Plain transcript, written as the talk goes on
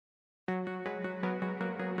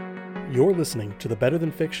You're listening to the Better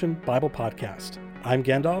Than Fiction Bible Podcast. I'm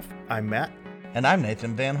Gandalf. I'm Matt. And I'm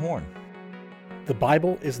Nathan Van Horn. The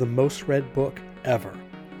Bible is the most read book ever,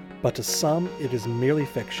 but to some it is merely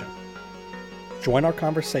fiction. Join our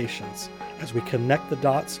conversations as we connect the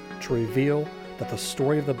dots to reveal that the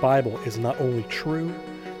story of the Bible is not only true,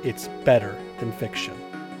 it's better than fiction.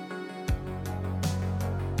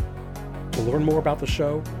 To learn more about the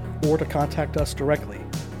show or to contact us directly,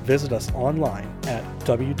 visit us online at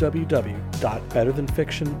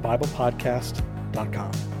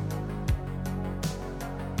www.betterthanfictionbiblepodcast.com.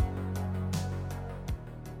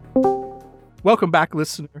 Welcome back,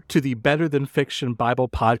 listener, to the Better Than Fiction Bible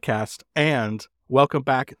Podcast, and welcome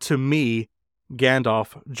back to me,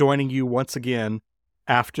 Gandalf, joining you once again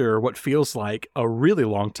after what feels like a really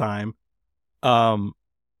long time.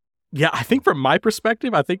 Yeah, I think from my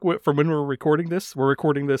perspective, from when we're recording this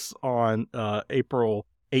on April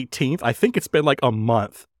 18th. I think it's been like a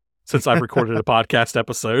month since I've recorded a podcast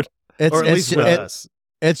episode. Us.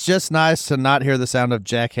 It's just nice to not hear the sound of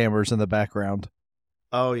jackhammers in the background.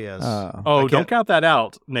 Oh, yes. Don't count that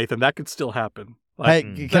out, Nathan. That could still happen.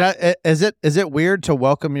 Is it weird to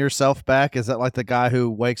welcome yourself back? Is that like the guy who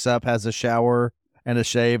wakes up, has a shower and a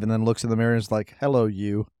shave, and then looks in the mirror and is like, hello,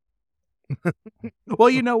 you? Well,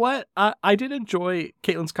 you know what? I did enjoy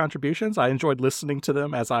Caitlin's contributions. I enjoyed listening to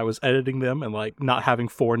them as I was editing them and like not having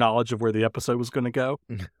foreknowledge of where the episode was going to go.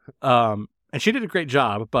 And she did a great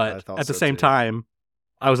job, but at the same time,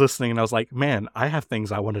 I was listening and I was like, man, I have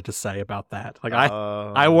things I wanted to say about that. Like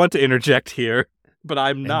I want to interject here, but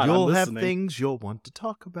I'm not. You'll have things you'll want to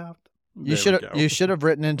talk about. You should have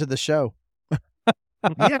written into the show.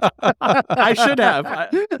 Yeah, I should have.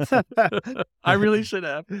 I really should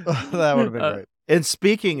have. That would have been great. And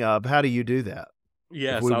speaking of, how do you do that?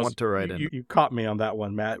 Yes, we want to write in. You caught me on that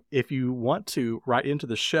one, Matt. If you want to write into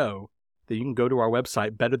the show, then you can go to our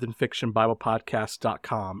website,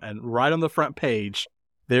 betterthanfictionbiblepodcast.com, and right on the front page,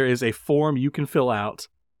 there is a form you can fill out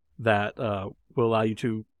that will allow you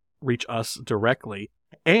to reach us directly.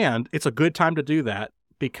 And it's a good time to do that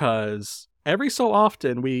because every so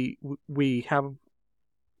often we have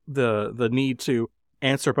the need to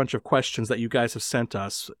answer a bunch of questions that you guys have sent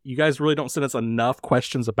us. You guys really don't send us enough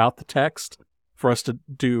questions about the text for us to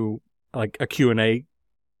do like a Q&A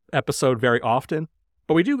episode very often,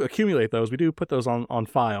 but we do accumulate those. We do put those on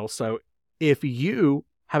file. So if you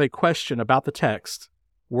have a question about the text,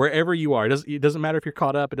 wherever you are, it doesn't matter if you're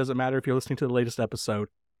caught up, it doesn't matter if you're listening to the latest episode,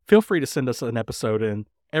 feel free to send us an episode, and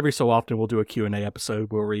every so often we'll do a Q&A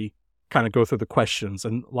episode where we kind of go through the questions.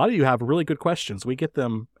 And a lot of you have really good questions. We get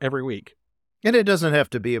them every week. And it doesn't have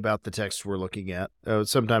to be about the text we're looking at.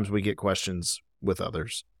 Sometimes we get questions with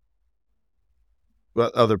others.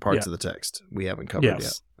 Well, other parts of the text we haven't covered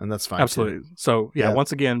yet. And that's fine. Absolutely. Too. So,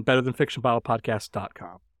 once again,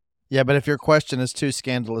 betterthanfictionbiblepodcast.com. Yeah, but if your question is too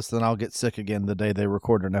scandalous, then I'll get sick again the day they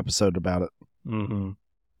record an episode about it. Mm-hmm.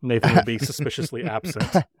 Nathan will be suspiciously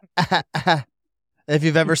absent. If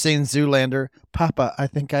you've ever seen Zoolander, Papa, I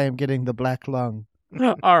think I am getting the black lung.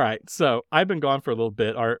 All right, so I've been gone for a little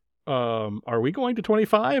bit. Are we going to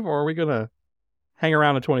 25 or are we going to hang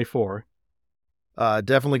around at 24?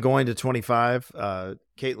 Definitely going to 25.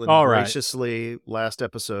 Caitlin graciously last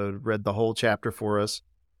episode read the whole chapter for us,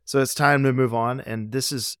 so it's time to move on. And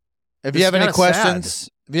this is if you have any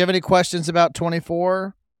questions, about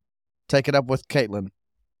 24, take it up with Caitlin.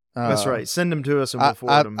 That's right. Send them to us and we'll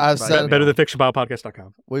forward them. I've said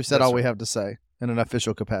betterthanfictionbiblepodcast.com. We've said all we have to say in an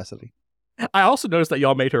official capacity. I also noticed that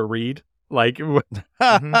y'all made her read. Like, can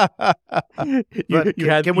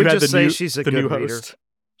we just say she's a good reader?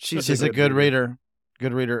 She's a good reader.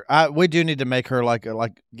 Good reader. We do need to make her like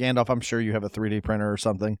Gandalf. I'm sure you have a 3D printer or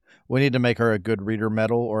something. We need to make her a good reader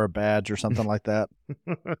medal or a badge or something like that.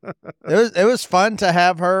 It was fun to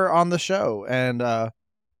have her on the show, and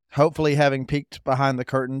hopefully, having peeked behind the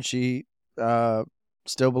curtain, she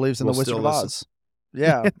still believes in the Wizard of Oz.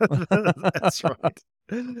 Yeah, that's right.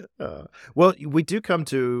 Well, we do come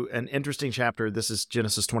to an interesting chapter. This is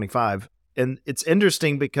Genesis 25, and it's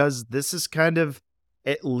interesting because this is kind of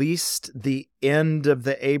at least the end of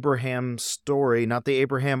the Abraham story, not the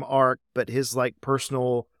Abraham arc, but his like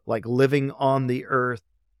personal like living on the earth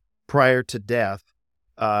prior to death.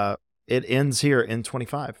 It ends here in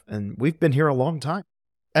 25, and we've been here a long time.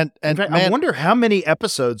 And in fact, I wonder how many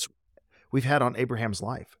episodes we've had on Abraham's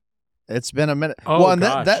life. It's been a minute. Oh, well,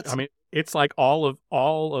 gosh. That's... I mean, it's like all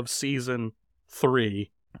of season 3,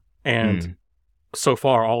 and so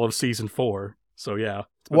far all of season 4. So yeah.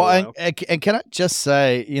 Well, and can I just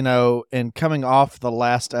say, in coming off the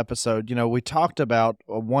last episode, we talked about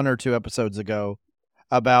 1 or 2 episodes ago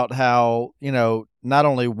about how, not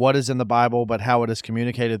only what is in the Bible, but how it is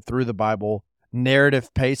communicated through the Bible,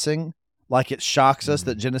 narrative pacing. Like, it shocks us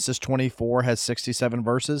that Genesis 24 has 67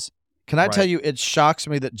 verses. Can I tell you, it shocks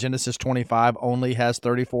me that Genesis 25 only has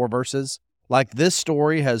 34 verses. Like, this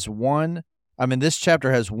story has this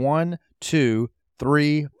chapter has 1, 2,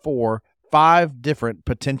 3, 4, 5 different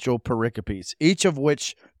potential pericopes, each of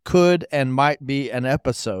which could and might be an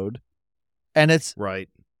episode. And it's right.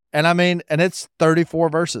 And and it's 34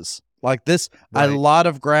 verses. Like this, a lot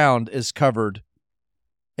of ground is covered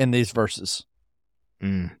in these verses.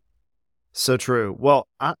 So true. Well,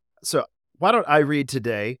 so why don't I read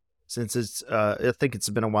today, since it's, I think it's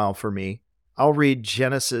been a while for me. I'll read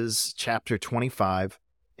Genesis chapter 25,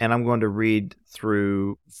 and I'm going to read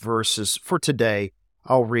through verses, for today,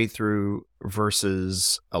 I'll read through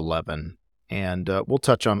verses 11, and we'll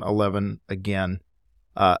touch on 11 again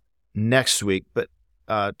next week, but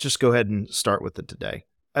just go ahead and start with it today.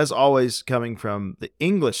 As always, coming from the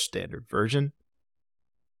English Standard Version,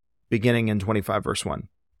 beginning in 25 verse 1.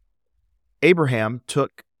 Abraham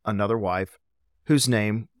took another wife, whose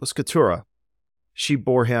name was Keturah. She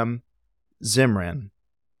bore him Zimran,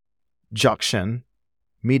 Jokshan,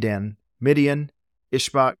 Midian,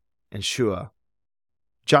 Ishbak, and Shua.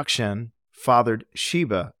 Jokshan fathered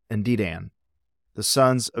Sheba and Dedan. The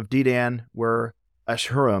sons of Dedan were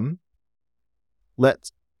Ashhurim,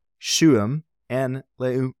 Shuam, and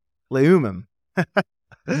Leumim.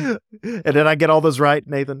 And did I get all those right,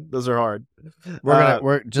 Nathan? Those are hard.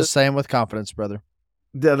 We're just saying with confidence, brother.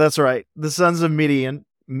 Yeah, that's right. The sons of Midian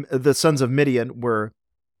were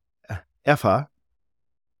Ephah,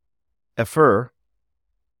 Epher,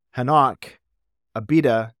 Hanok,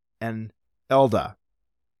 Abida, and Eldah.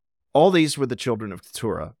 All these were the children of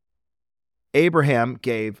Keturah. Abraham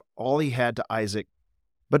gave all he had to Isaac,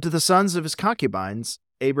 but to the sons of his concubines,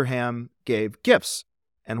 Abraham gave gifts,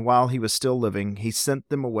 and while he was still living, he sent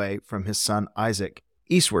them away from his son Isaac,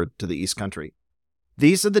 eastward to the east country.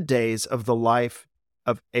 These are the days of the life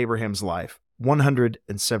of Abraham's life,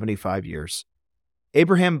 175 years.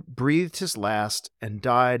 Abraham breathed his last and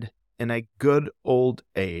died in a good old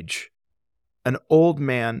age, an old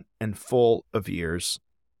man and full of years,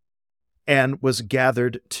 and was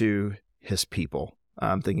gathered to his people.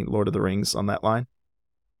 I'm thinking Lord of the Rings on that line.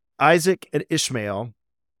 Isaac and Ishmael,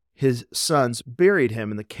 his sons, buried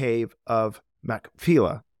him in the cave of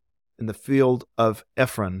Machpelah, in the field of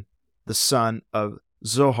Ephron, the son of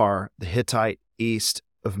Zohar the Hittite, east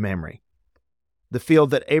of Mamre, the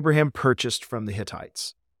field that Abraham purchased from the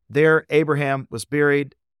Hittites. There Abraham was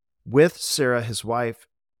buried with Sarah his wife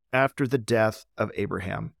after the death of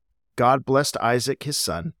Abraham. God blessed Isaac his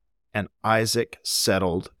son, and Isaac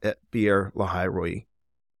settled at Beer Lahai Roi.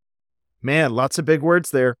 Man, lots of big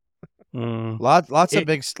words there. Lots of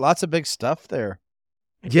big stuff there.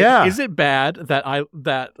 Yeah. Is it bad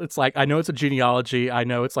that it's like, I know it's a genealogy, I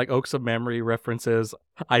know it's like Oaks of Memory references.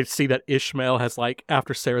 I see that Ishmael has, like,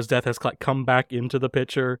 after Sarah's death, has like come back into the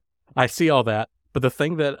picture. I see all that, but the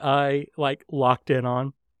thing that I like locked in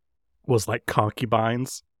on was like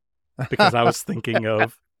concubines, because I was thinking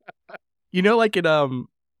of, like in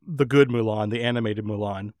the good Mulan, the animated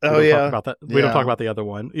Mulan. We don't talk about that. We don't talk about the other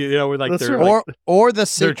one. We're like, that's they're right. or the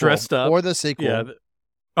sequel, they're dressed up, or the sequel. Yeah.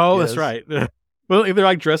 That's right. Well, they're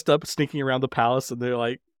like dressed up, sneaking around the palace, and they're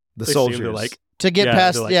like the soldiers. They're like, to get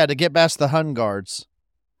past the Hun guards.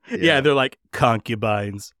 Yeah, they're like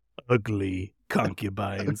concubines, ugly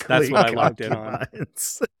concubines. That's what I locked in on.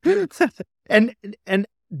 And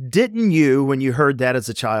didn't you, when you heard that as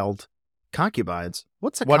a child, concubines?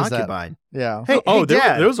 What's a concubine? Yeah. Hey,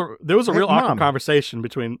 Dad. There was a real awkward conversation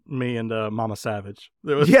between me and Mama Savage.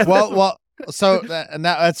 There was, so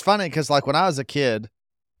it's funny because, like, when I was a kid,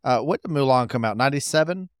 what did Mulan come out?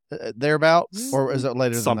 97, thereabouts, or is it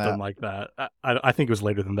later than that? Something like that. I think it was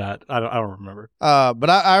later than that. I don't remember. But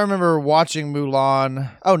I remember watching Mulan.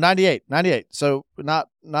 Oh, 98. So not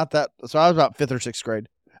that. So I was about 5th or 6th grade.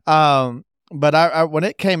 But I when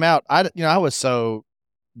it came out, I was so.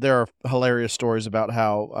 There are hilarious stories about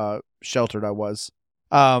how sheltered I was,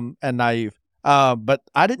 and naive. But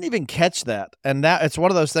I didn't even catch that, and that it's one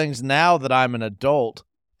of those things. Now that I'm an adult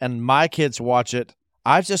and my kids watch it,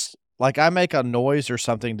 I just I make a noise or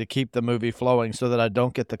something to keep the movie flowing so that I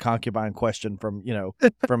don't get the concubine question from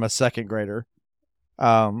from a 2nd grader.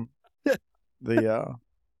 But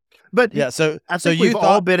yeah, so I think we've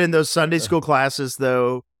all been in those Sunday school classes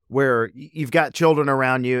though, where you've got children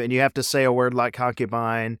around you and you have to say a word like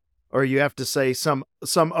concubine, or you have to say some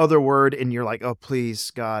other word, and you're like, oh,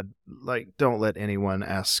 please, God, like, don't let anyone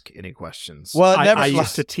ask any questions. Well, I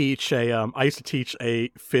used to teach a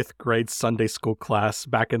 5th grade Sunday school class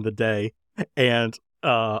back in the day, and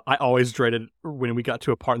I always dreaded when we got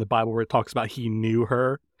to a part in the Bible where it talks about he knew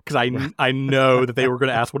her, because I know that they were going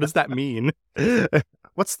to ask, what does that mean?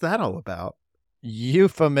 What's that all about?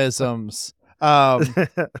 Euphemisms. Well,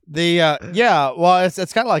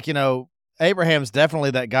 it's kind of like, Abraham's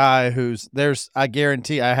definitely that guy I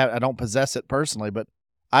guarantee I don't possess it personally, but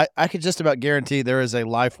I could just about guarantee there is a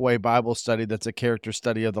Lifeway Bible study that's a character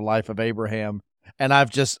study of the life of Abraham, and I've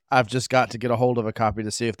just got to get a hold of a copy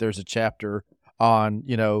to see if there's a chapter on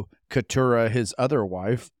Keturah, his other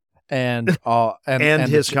wife, and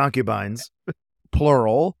his concubines,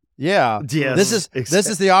 plural. Yeah, yes, this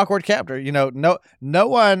is the awkward chapter. No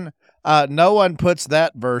one puts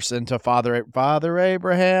that verse into Father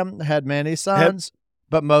Abraham had many sons,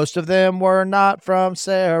 but most of them were not from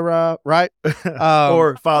Sarah, right?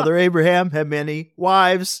 Or Father Abraham had many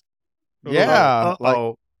wives. Yeah,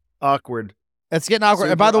 awkward. It's getting awkward.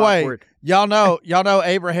 Super and by the awkward. way, y'all know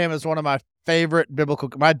Abraham is one of my favorite biblical.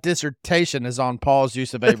 My dissertation is on Paul's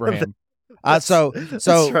use of Abraham. That's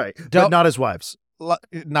right, but not his wives.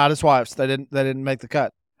 Not his wives. They didn't make the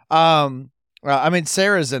cut. I mean,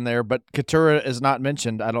 Sarah's in there, but Keturah is not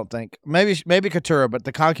mentioned. I don't think. Maybe Keturah, but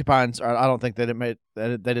the concubines I don't think they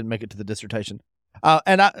didn't make it to the dissertation.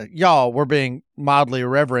 And y'all, we're being mildly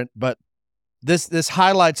irreverent, but this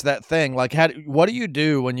highlights that thing. Like, what do you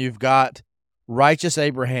do when you've got righteous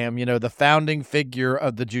Abraham, the founding figure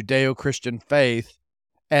of the Judeo-Christian faith,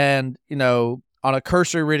 and on a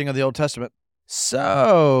cursory reading of the Old Testament?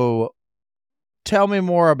 So, tell me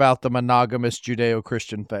more about the monogamous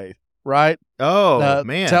Judeo-Christian faith. Right? Oh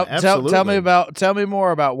man, absolutely. Tell me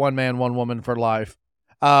more about one man, one woman for life.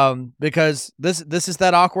 Because this is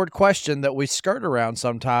that awkward question that we skirt around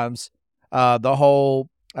sometimes. The whole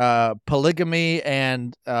polygamy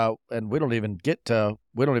and we don't even get to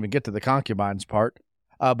the concubines part.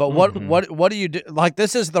 But what do you do? Like,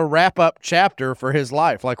 this is the wrap up chapter for his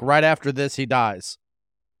life. Like, right after this, he dies.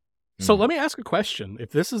 So let me ask a question. If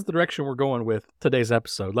this is the direction we're going with today's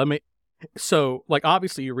episode, so, like,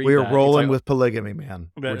 obviously you read We're that, rolling with polygamy,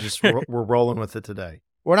 man. We're rolling with it today.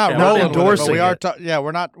 We're not rolling endorsing with it, but we are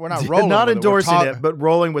we're not rolling not with endorsing it, it, but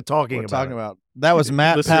rolling with talking talking about it. That was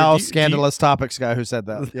Matt Listener, Powell, Scandalous Topics guy, who said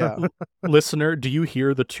that. Yeah. Listener, do you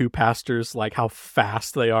hear the two pastors, like, how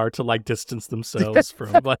fast they are to, like, distance themselves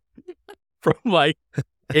from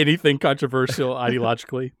anything controversial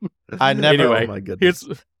ideologically? I never. Anyway, oh my goodness.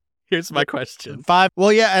 Here's my question. 5.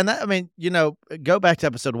 Well, yeah, and that, I mean, go back to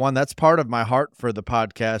episode 1. That's part of my heart for the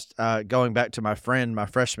podcast. Going back to my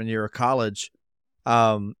freshman year of college,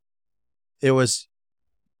 it was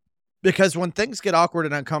because when things get awkward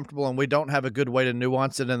and uncomfortable, and we don't have a good way to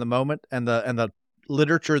nuance it in the moment, and the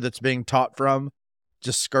literature that's being taught from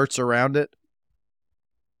just skirts around it,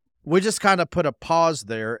 we just kind of put a pause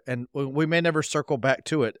there, and we may never circle back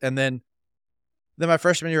to it, and then my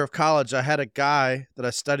freshman year of college, I had a guy that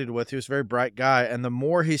I studied with. He was a very bright guy. And the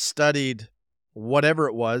more he studied whatever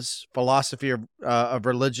it was, philosophy of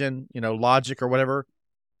religion, logic or whatever,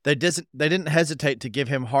 they didn't hesitate to give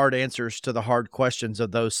him hard answers to the hard questions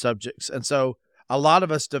of those subjects. And so a lot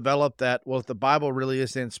of us developed that, well, if the Bible really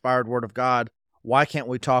is the inspired word of God, why can't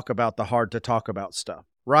we talk about the hard to talk about stuff?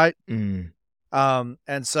 Right?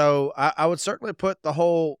 And so I would certainly put the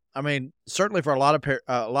whole, certainly for a lot of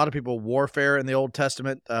people, warfare in the Old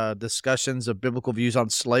Testament, discussions of biblical views on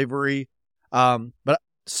slavery, but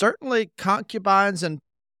certainly concubines and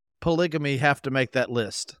polygamy have to make that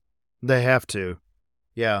list. They have to,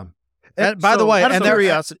 yeah. And by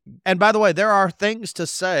the way, there are things to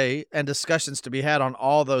say and discussions to be had on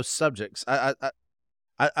all those subjects. I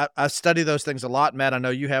study those things a lot, Matt. I know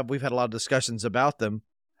you have. We've had a lot of discussions about them.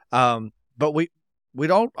 But we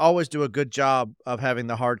don't always do a good job of having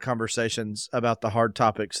the hard conversations about the hard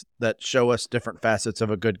topics that show us different facets of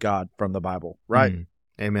a good God from the Bible, right?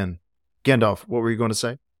 Amen. Gandalf, what were you going to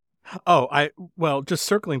say? Oh, just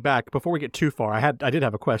circling back before we get too far, I did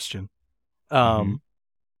have a question. So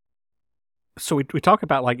we talk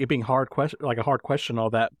about, like, it being a hard question, all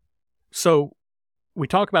that. So we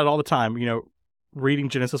talk about it all the time, reading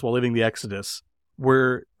Genesis while living the Exodus.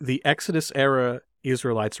 Were the Exodus era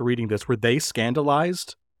Israelites reading this, were they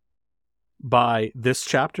scandalized by this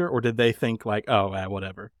chapter, or did they think, like,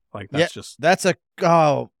 whatever, like, I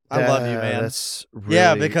love you, man. That's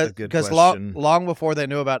really because long before they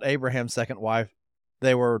knew about Abraham's second wife,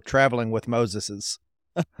 they were traveling with Moses's.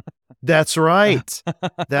 That's right.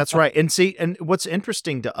 That's right. And see, and what's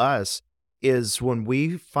interesting to us is when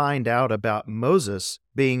we find out about Moses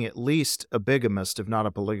being at least a bigamist, if not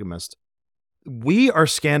a polygamist, we are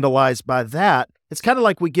scandalized by that. It's kind of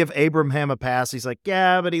like we give Abraham a pass. He's like,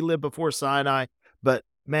 yeah, but he lived before Sinai. But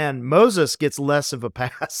man, Moses gets less of a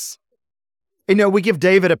pass. we give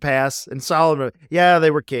David a pass and Solomon. Yeah,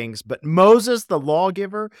 they were kings, but Moses, the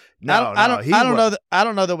lawgiver, I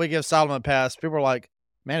don't know that we give Solomon a pass. People are like,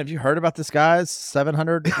 man, have you heard about this guy's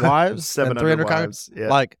 700 wives 700 and 300 wives. Yeah.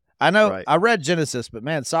 Like, I know, Right. I read Genesis, but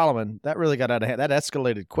man, Solomon, that really got out of hand. That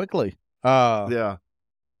escalated quickly. Yeah.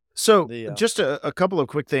 So The, just a couple of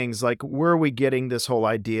quick things. Like, where are we getting this whole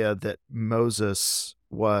idea that Moses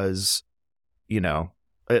was,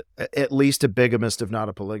 at least a bigamist, if not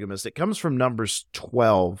a polygamist? It comes from Numbers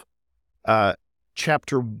 12,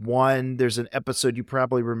 chapter 1. There's an episode, you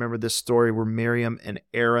probably remember this story, where Miriam and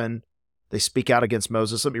Aaron, they speak out against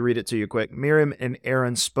Moses. Let me read it to you quick. Miriam and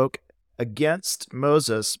Aaron spoke against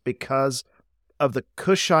Moses because of the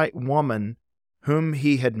Cushite woman whom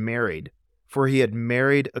he had married, for he had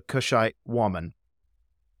married a Cushite woman.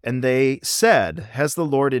 And they said, has the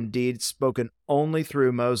Lord indeed spoken only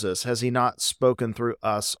through Moses? Has he not spoken through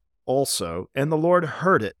us also? And the Lord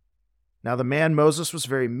heard it. Now the man Moses was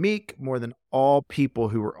very meek, more than all people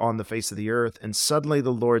who were on the face of the earth. And suddenly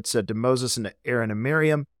the Lord said to Moses and to Aaron and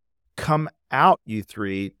Miriam, come out, you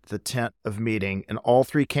three, to the tent of meeting. And all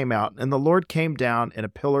three came out. And the Lord came down in a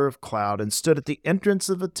pillar of cloud and stood at the entrance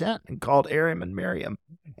of the tent and called Aaron and Miriam.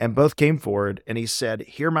 And both came forward. And he said,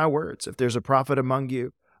 hear my words. If there's a prophet among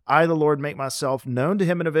you, I, the Lord, make myself known to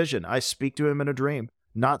him in a vision. I speak to him in a dream.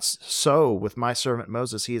 Not so with my servant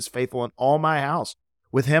Moses. He is faithful in all my house.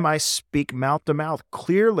 With him I speak mouth to mouth,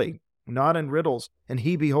 clearly, not in riddles, and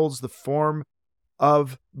he beholds the form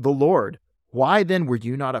of the Lord. Why then were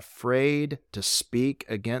you not afraid to speak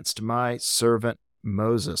against my servant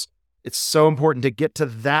Moses? It's so important to get to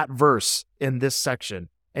that verse in this section.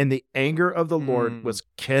 And the anger of the Lord was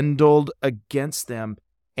kindled against them,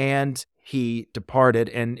 and he departed.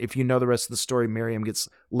 And if you know the rest of the story, Miriam gets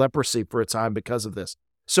leprosy for a time because of this.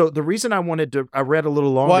 So the reason I read a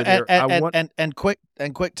little longer there. And quick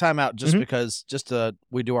timeout, just because,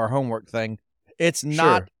 we do our homework thing. It's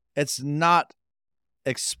not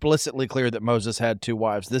explicitly clear that Moses had two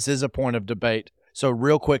wives. This is a point of debate. So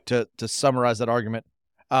real quick to summarize that argument.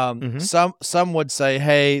 Some would say,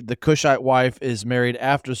 hey, the Cushite wife is married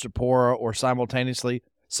after Zipporah or simultaneously.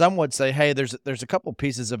 Some would say, hey, there's a couple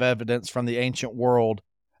pieces of evidence from the ancient world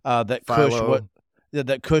that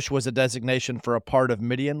Cush was a designation for a part of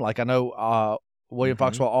Midian. Like I know William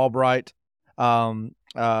Foxwell Albright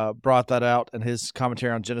brought that out in his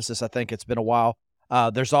commentary on Genesis. I think it's been a while.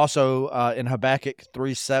 There's also in Habakkuk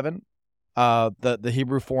 3:7, the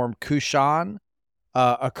Hebrew form Cushan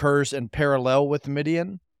occurs in parallel with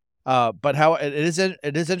Midian. But how it is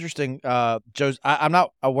interesting. I'm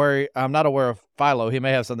not aware of Philo. He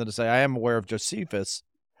may have something to say. I am aware of Josephus.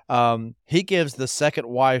 He gives the second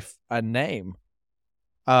wife a name.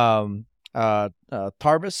 Tarbis,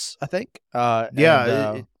 I think.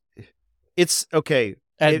 It's okay.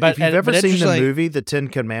 If you've ever seen the movie The Ten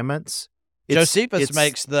Commandments, Josephus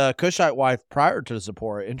makes the Cushite wife prior to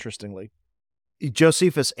Zipporah. Interestingly,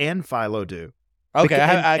 Josephus and Philo do. Okay,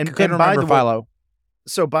 I couldn't remember Philo.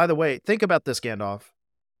 So, by the way, think about this, Gandalf.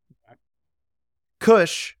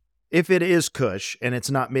 Cush, if it is Cush, and it's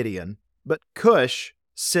not Midian, but Cush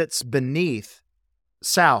sits beneath,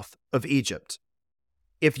 south of Egypt.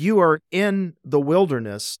 If you are in the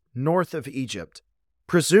wilderness north of Egypt,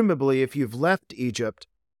 presumably if you've left Egypt,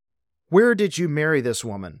 where did you marry this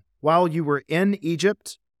woman? While you were in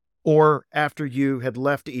Egypt or after you had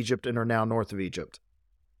left Egypt and are now north of Egypt?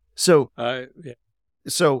 So,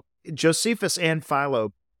 So Josephus and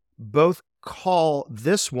Philo both call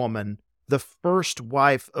this woman the first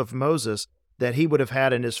wife of Moses that he would have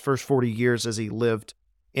had in his first 40 years as he lived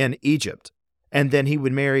in Egypt. And then he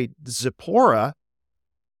would marry Zipporah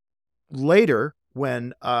later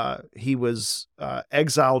when he was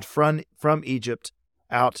exiled from Egypt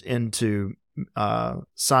out into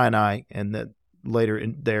Sinai, and then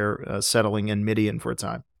later settling in Midian for a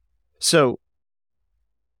time. So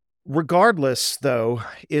regardless, though,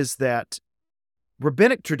 is that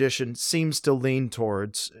rabbinic tradition seems to lean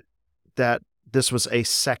towards that this was a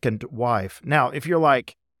second wife. Now, if you're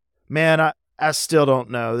like, man, I still don't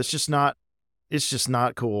know. It's just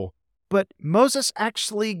not cool. But Moses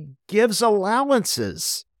actually gives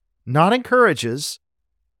allowances, not encourages.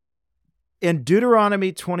 In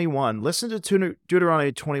Deuteronomy 21, listen to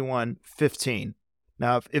Deuteronomy 21:15.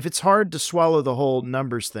 Now, if it's hard to swallow the whole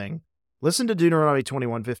numbers thing, listen to Deuteronomy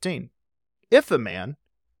 21:15. If a man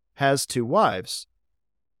has two wives,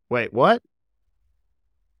 wait, what?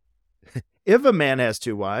 If a man has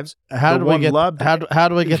two wives, how do we get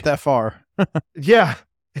that far? Yeah.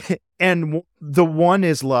 And the one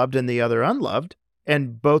is loved and the other unloved,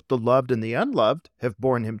 and both the loved and the unloved have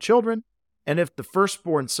borne him children. And if the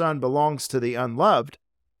firstborn son belongs to the unloved,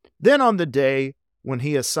 Then on the day when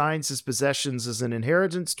he assigns his possessions as an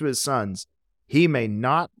inheritance to his sons, he may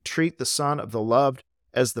not treat the son of the loved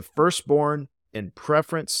as the firstborn in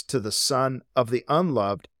preference to the son of the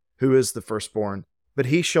unloved, who is the firstborn, but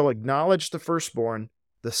he shall acknowledge the firstborn,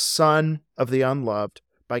 the son of the unloved,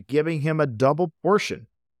 by giving him a double portion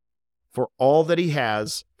for all that he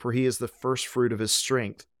has, for he is the first fruit of his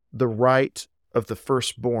strength. The right of the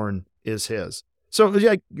firstborn is his. So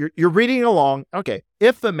you're reading along. Okay,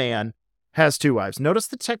 if a man has two wives, notice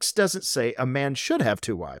the text doesn't say a man should have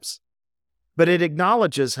two wives, but it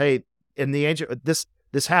acknowledges, hey, in the ancient,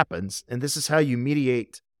 this happens, and this is how you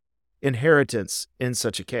mediate inheritance in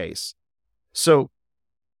such a case. So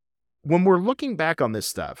when we're looking back on this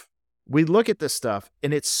stuff, we look at this stuff,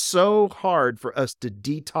 and it's so hard for us to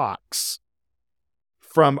detox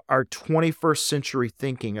from our 21st century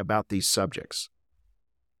thinking about these subjects.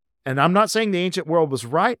 And I'm not saying the ancient world was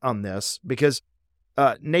right on this, because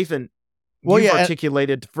Nathan, you've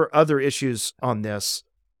articulated for other issues on this.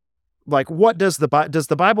 Like, what does the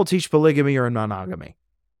Bible teach polygamy or monogamy?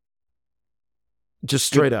 Just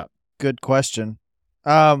straight up. Good question.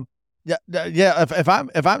 If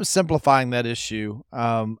I'm simplifying that issue,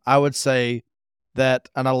 I would say that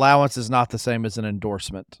an allowance is not the same as an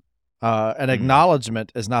endorsement. An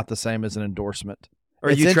acknowledgement is not the same as an endorsement.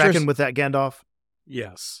 Are you tracking with that, Gandalf?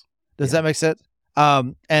 Yes. Does that make sense?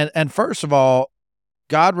 And first of all,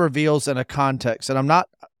 God reveals in a context, and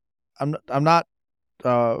I'm not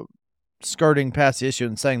skirting past the issue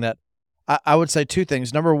and saying that. I would say two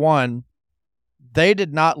things. Number one, they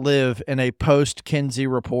did not live in a post-Kinsey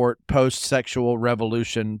report, post-sexual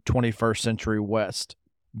revolution, 21st century West.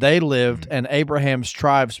 They lived, and Abraham's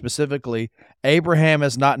tribe specifically, Abraham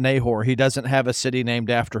is not Nahor. He doesn't have a city named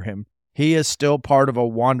after him. He is still part of a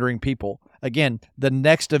wandering people. Again, the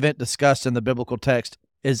next event discussed in the biblical text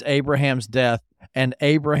is Abraham's death, and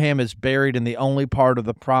Abraham is buried in the only part of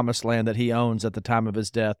the promised land that he owns at the time of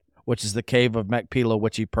his death, which is the cave of Machpelah,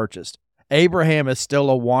 which he purchased. Abraham is still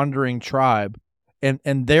a wandering tribe.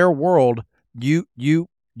 In their world, you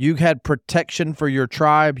had protection for your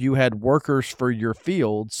tribe, you had workers for your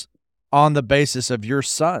fields on the basis of your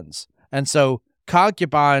sons. And so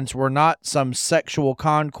concubines were not some sexual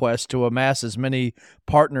conquest to amass as many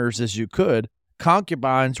partners as you could.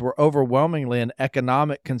 Concubines were overwhelmingly an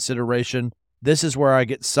economic consideration. This is where I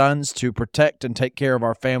get sons to protect and take care of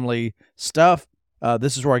our family stuff.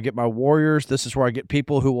 This is where I get my warriors. This is where I get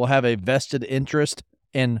people who will have a vested interest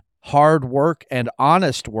in hard work and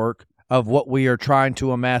honest work of what we are trying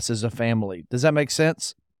to amass as a family. Does that make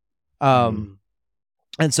sense? And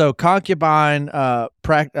so concubine,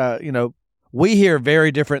 we hear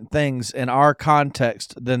very different things in our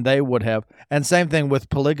context than they would have. And same thing with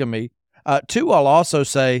polygamy. Two, I'll also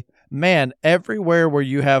say, man, everywhere where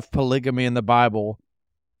you have polygamy in the Bible,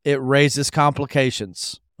 it raises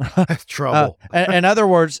complications. Trouble. In other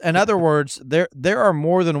words, there are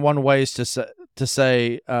more than one ways to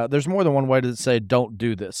say there's more than one way to say don't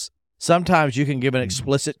do this. Sometimes you can give an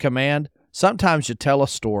explicit command. Sometimes you tell a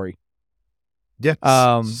story. Yes,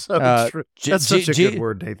 so true. That's such a good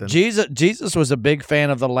word, Nathan. Jesus was a big fan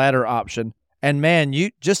of the latter option, and man, you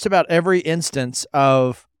just about every instance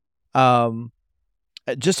of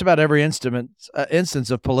instance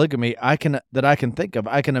of polygamy I can think of,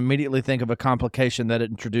 I can immediately think of a complication that it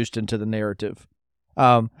introduced into the narrative.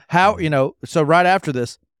 So right after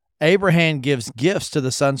this, Abraham gives gifts to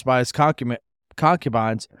the sons by his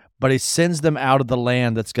concubines, but he sends them out of the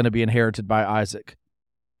land that's going to be inherited by Isaac.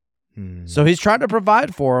 So he's trying to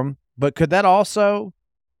provide for them, but could that also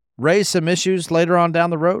raise some issues later on down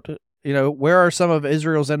the road? Where are some of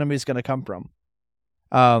Israel's enemies going to come from?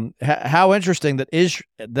 How interesting that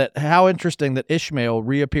Ishmael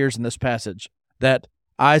reappears in this passage, that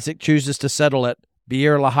Isaac chooses to settle at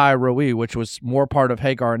Beer Lahai Roi, which was more part of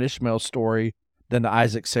Hagar and Ishmael's story than the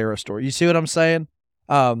Isaac-Sarah story. You see what I'm saying?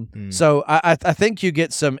 So I think you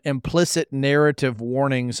get some implicit narrative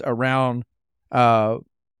warnings around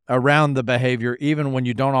the behavior, even when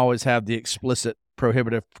you don't always have the explicit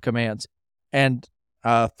prohibitive commands. And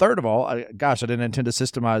third of all, I didn't intend to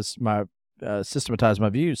systematize my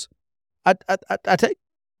views. I take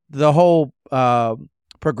the whole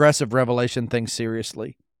progressive revelation thing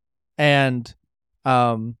seriously. And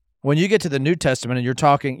when you get to the New Testament and you're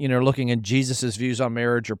talking, looking at Jesus's views on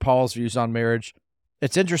marriage or Paul's views on marriage,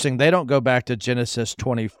 it's interesting. They don't go back to Genesis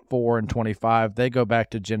 24 and 25. They go back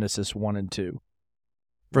to Genesis 1 and 2.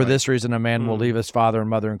 For this reason, a man will leave his father and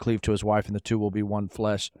mother and cleave to his wife, and the two will be one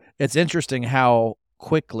flesh. It's interesting how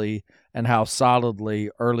quickly and how solidly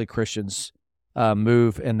early Christians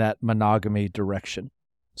move in that monogamy direction.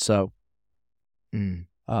 So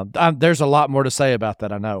there's a lot more to say about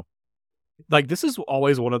that, I know. like this is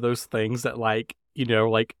always one of those things that like, you know,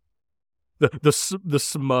 like the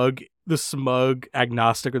smug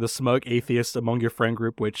agnostic or the smug atheist among your friend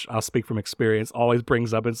group, which I'll speak from experience, always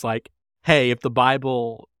brings up. It's like, hey, if the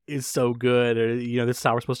Bible is so good, or you know, this is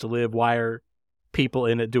how we're supposed to live, why are people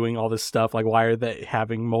in it doing all this stuff? Like, why are they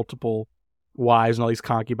having multiple wives and all these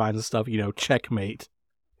concubines and stuff? You know, checkmate.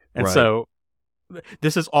 And so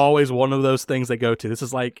this is always one of those things they go to. This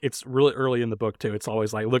is like, it's really early in the book too. It's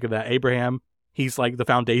always like, look at that, Abraham, he's like the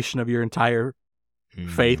foundation of your entire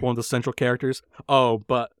faith, one of the central characters. Oh,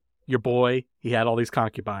 but your boy, he had all these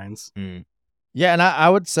concubines. Yeah, and I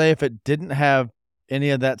would say if it didn't have any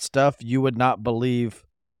of that stuff, you would not believe.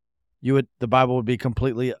 The Bible would be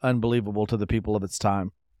completely unbelievable to the people of its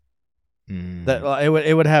time. That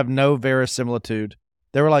it would have no verisimilitude.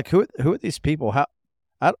 They were like, who are these people? How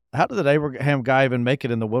did that Abraham guy even make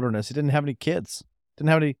it in the wilderness? He didn't have any kids. Didn't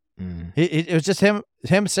have any. It was just him,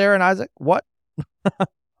 Sarah, and Isaac. What?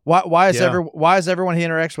 Why is everyone he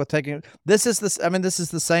interacts with taking this is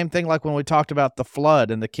the same thing like when we talked about the flood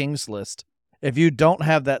and the king's list. If you don't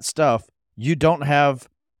have that stuff, you don't have,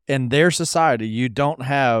 in their society, you don't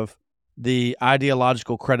have the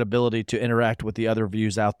ideological credibility to interact with the other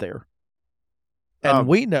views out there. And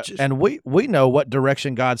we know what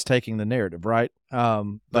direction God's taking the narrative, right?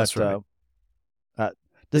 That's right.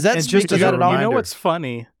 Does that speak to that at all? You know what's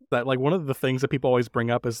funny? That like one of the things that people always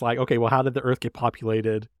bring up is like, okay, well, how did the earth get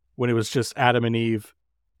populated when it was just Adam and Eve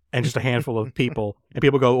and just a handful of people? And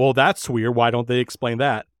people go, well, that's weird. Why don't they explain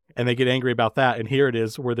that? And they get angry about that. And here it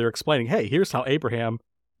is where they're explaining, hey, here's how Abraham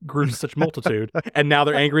grew to such multitude. And now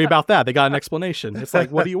they're angry about that. They got an explanation. It's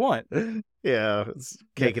like, what do you want? Yeah, it's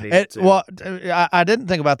cake and eat. Well, I didn't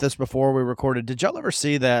think about this before we recorded. Did y'all ever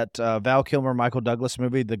see that Val Kilmer, Michael Douglas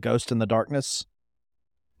movie, The Ghost in the Darkness?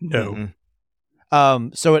 No.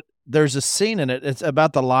 So there's a scene in it. It's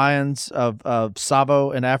about the lions of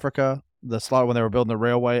Savo in Africa, the slaughter when they were building the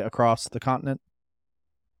railway across the continent.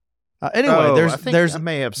 Anyway, I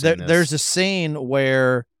may have seen this. There's a scene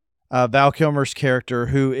where Val Kilmer's character,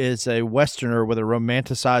 who is a Westerner with a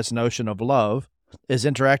romanticized notion of love, is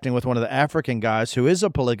interacting with one of the African guys who is a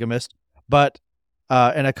polygamist, but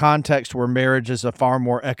in a context where marriage is a far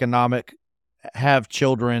more economic, have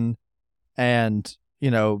children, and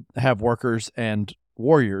have workers and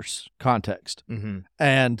warriors context.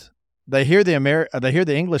 And they hear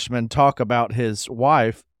the Englishman talk about his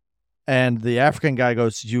wife, and the African guy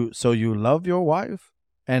goes, "So you love your wife?"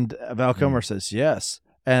 And Val Kilmer says, "Yes."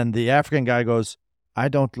 And the African guy goes, "I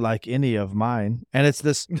don't like any of mine." And it's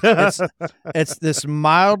this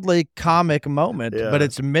mildly comic moment, but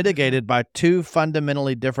it's mitigated by two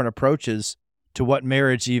fundamentally different approaches to what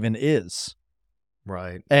marriage even is.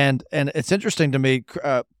 Right. And it's interesting to me,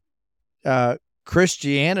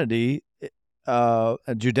 Christianity,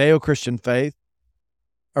 Judeo-Christian faith,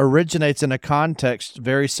 originates in a context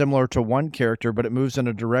very similar to one character, but it moves in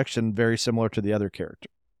a direction very similar to the other character.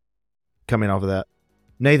 Coming off of that,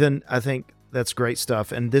 Nathan, I think that's great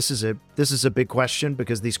stuff. And this is a big question,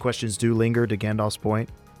 because these questions do linger, to Gandalf's point.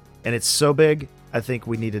 And it's so big, I think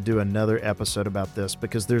we need to do another episode about this,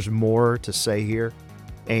 because there's more to say here.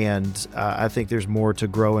 And I think there's more to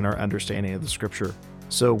grow in our understanding of the scripture.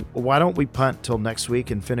 So why don't we punt till next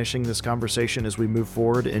week and finishing this conversation as we move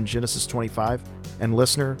forward in Genesis 25? And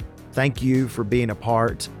listener, thank you for being a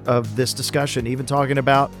part of this discussion, even talking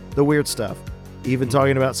about the weird stuff, even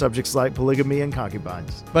talking about subjects like polygamy and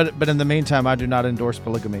concubines. But in the meantime, I do not endorse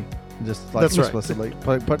polygamy. Just like That's explicitly.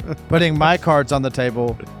 Putting my cards on the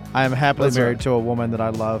table, I am happily That's married right. to a woman that I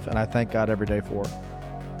love, and I thank God every day for.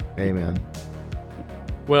 Amen.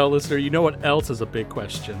 Well, listener, you know what else is a big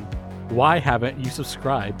question? Why haven't you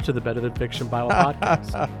subscribed to the Better Than Fiction Bible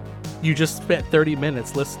podcast? You just spent 30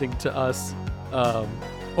 minutes listening to us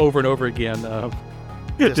over and over again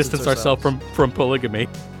distance ourselves from polygamy.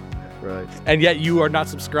 Right. And yet you are not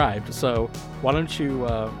subscribed. So why don't you,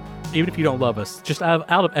 even if you don't love us, just out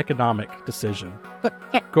of economic decision,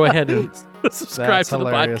 go ahead and subscribe to the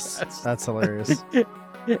podcast. That's hilarious.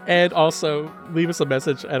 And also leave us a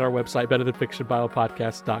message at our website,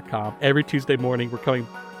 betterthanfictionbiblepodcast.com. Every Tuesday morning, we're coming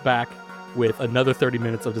back with another 30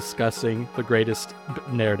 minutes of discussing the greatest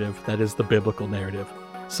narrative, that is the biblical narrative.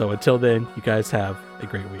 So until then, you guys have a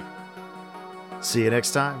great week. See you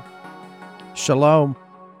next time. Shalom.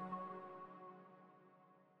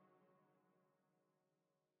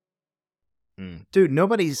 Dude,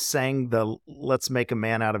 nobody sang the "Let's Make a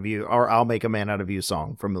Man Out of You" or "I'll Make a Man Out of You"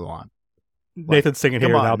 song from Mulan. Nathan's singing here,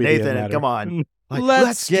 Come and I'll on, be Nathan, come on. Like,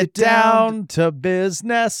 let's get down to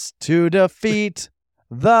business to defeat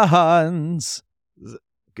the Huns.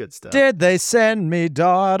 Good stuff. Did they send me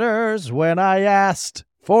daughters when I asked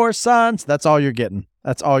 4 sons. That's all you're getting.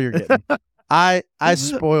 That's all you're getting. I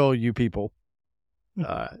spoil you people.